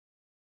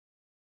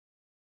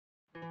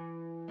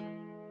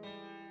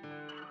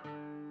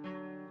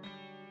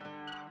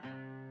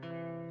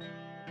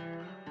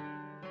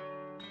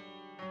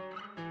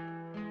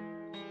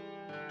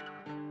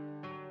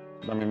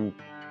I mean,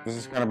 this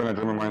has kind of been a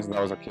dream of mine since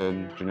I was a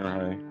kid, junior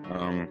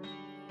high.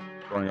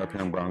 Growing up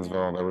here in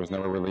Brownsville, there was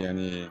never really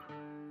any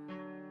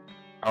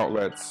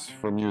outlets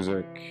for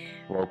music,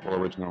 local,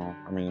 original.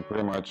 I mean,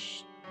 pretty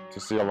much to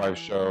see a live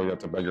show, you have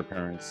to beg your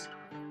parents,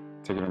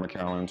 take you to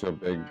McAllen to a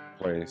big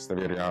place. The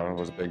Carreon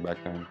was big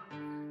back then.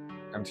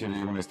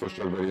 MTV, when they still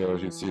showed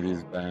videos, you'd see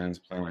these bands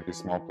playing like these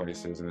small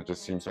places, and it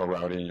just seemed so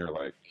rowdy, and you're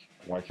like,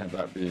 why can't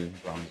that be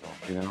Brownsville,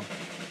 you know?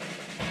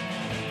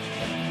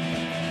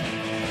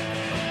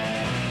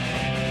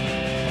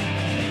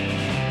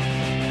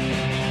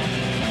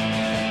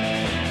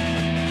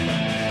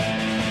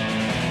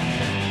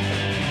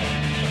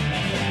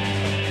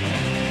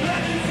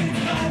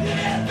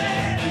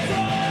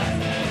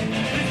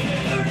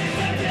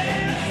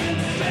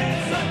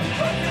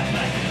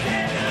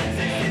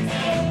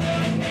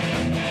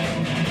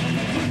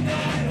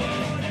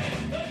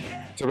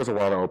 It took us a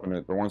while to open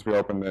it, but once we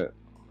opened it,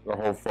 the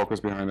whole focus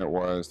behind it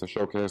was to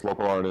showcase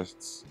local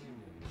artists,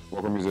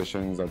 local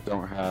musicians that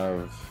don't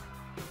have,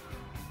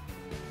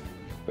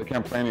 they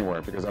can't play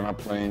anywhere because they're not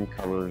playing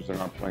covers, they're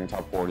not playing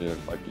top 40.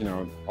 Like, you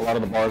know, a lot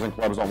of the bars and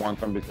clubs don't want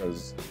them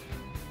because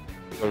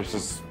there's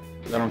just,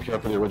 they don't care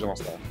for the original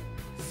stuff.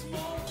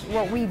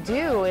 What we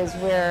do is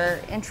we're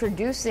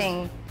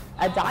introducing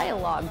a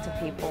dialogue to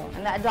people,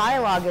 and that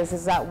dialogue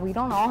is that we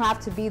don't all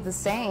have to be the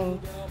same.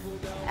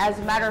 As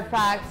a matter of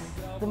fact,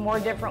 the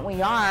more different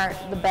we are,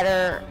 the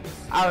better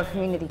our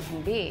community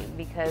can be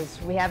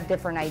because we have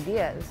different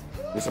ideas.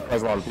 We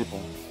surprised a lot of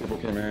people. People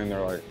came in,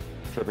 they're like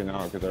tripping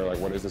out because they're like,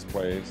 what is this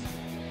place?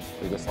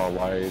 They just saw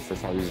lights, they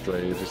saw these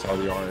drapes, they saw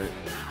the art.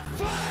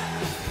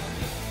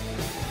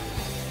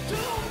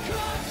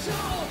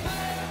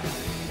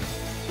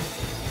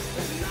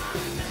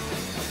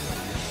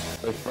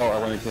 They felt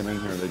like when they came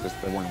in here,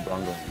 they weren't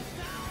Brownsville.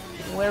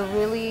 We're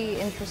really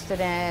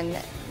interested in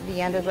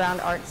the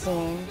underground art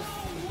scene,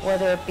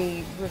 whether it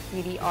be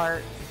graffiti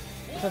art,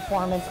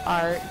 performance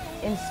art,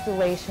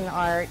 installation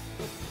art,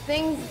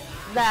 things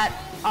that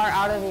are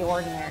out of the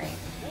ordinary.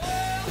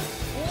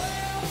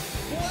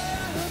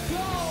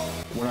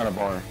 We're not a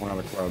bar, we're not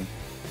a club.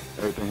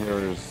 Everything here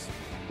is,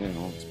 you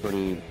know, it's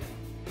pretty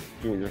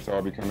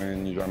do-it-yourself. You come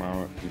in, you drum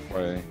out, you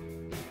play.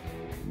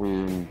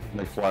 We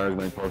make flyers,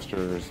 make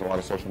posters, a lot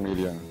of social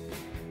media,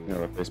 you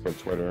know, Facebook,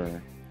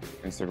 Twitter,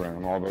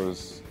 Instagram,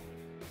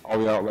 all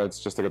the outlets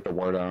just to get the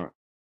word out.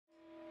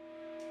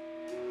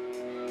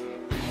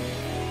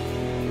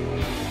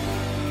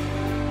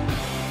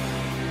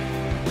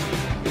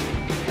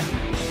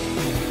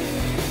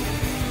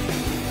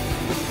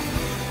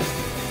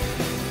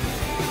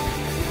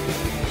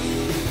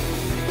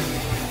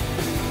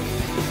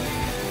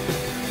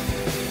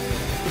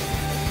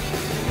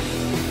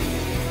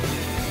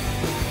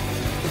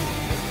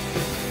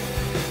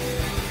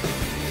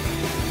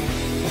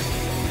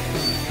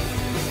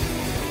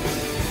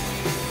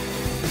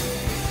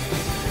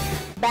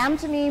 B.A.M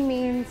to me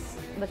means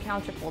the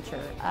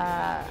counterculture.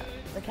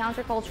 The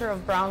counterculture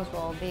of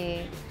Brownsville,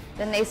 the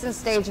nascent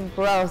stage of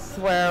growth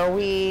where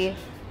we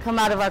come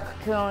out of our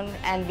cocoon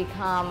and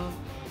become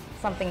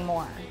something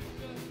more.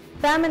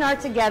 B.A.M and Art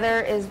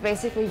Together is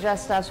basically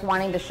just us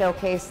wanting to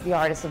showcase the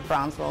artists of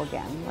Brownsville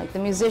again. Like the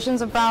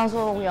musicians of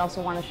Brownsville, we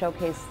also want to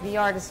showcase the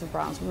artists of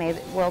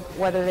Brownsville,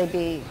 whether they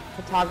be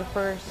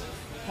photographers,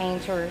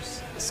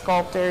 painters,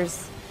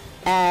 sculptors,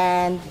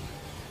 and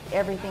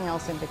everything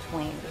else in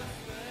between.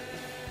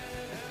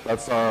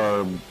 That's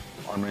our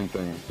main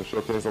thing, to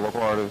showcase the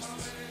local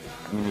artists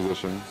and the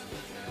musicians.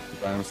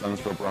 B.A.M stands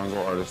for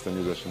Brownsville Artists and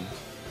Musicians.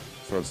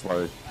 So it's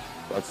like,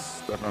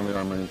 that's definitely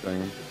our main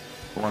thing.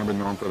 We want to be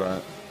known for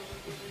that.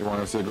 You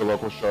want to see a good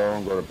local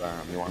show, go to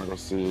B.A.M. You want to go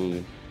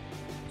see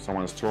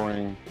someone is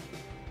touring,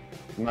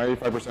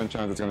 95%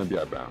 chance it's going to be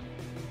at B.A.M.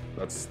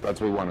 That's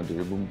what we want to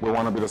do. We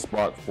want to be the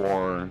spot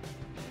for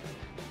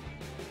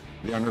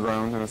the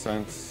underground, in a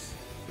sense.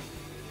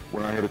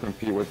 We're not here to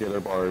compete with the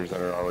other bars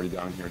that are already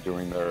down here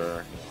doing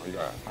their, you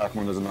got Half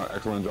Moon does an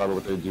excellent job of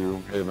what they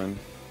do, Haven,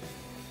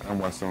 and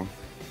Westville.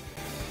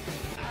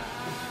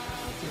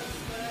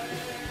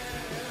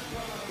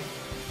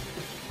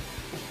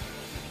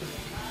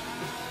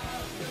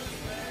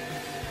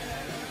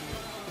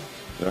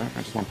 Yeah,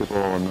 I just want people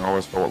to know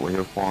us for what we're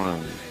here for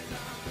and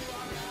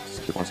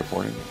just keep on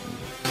supporting.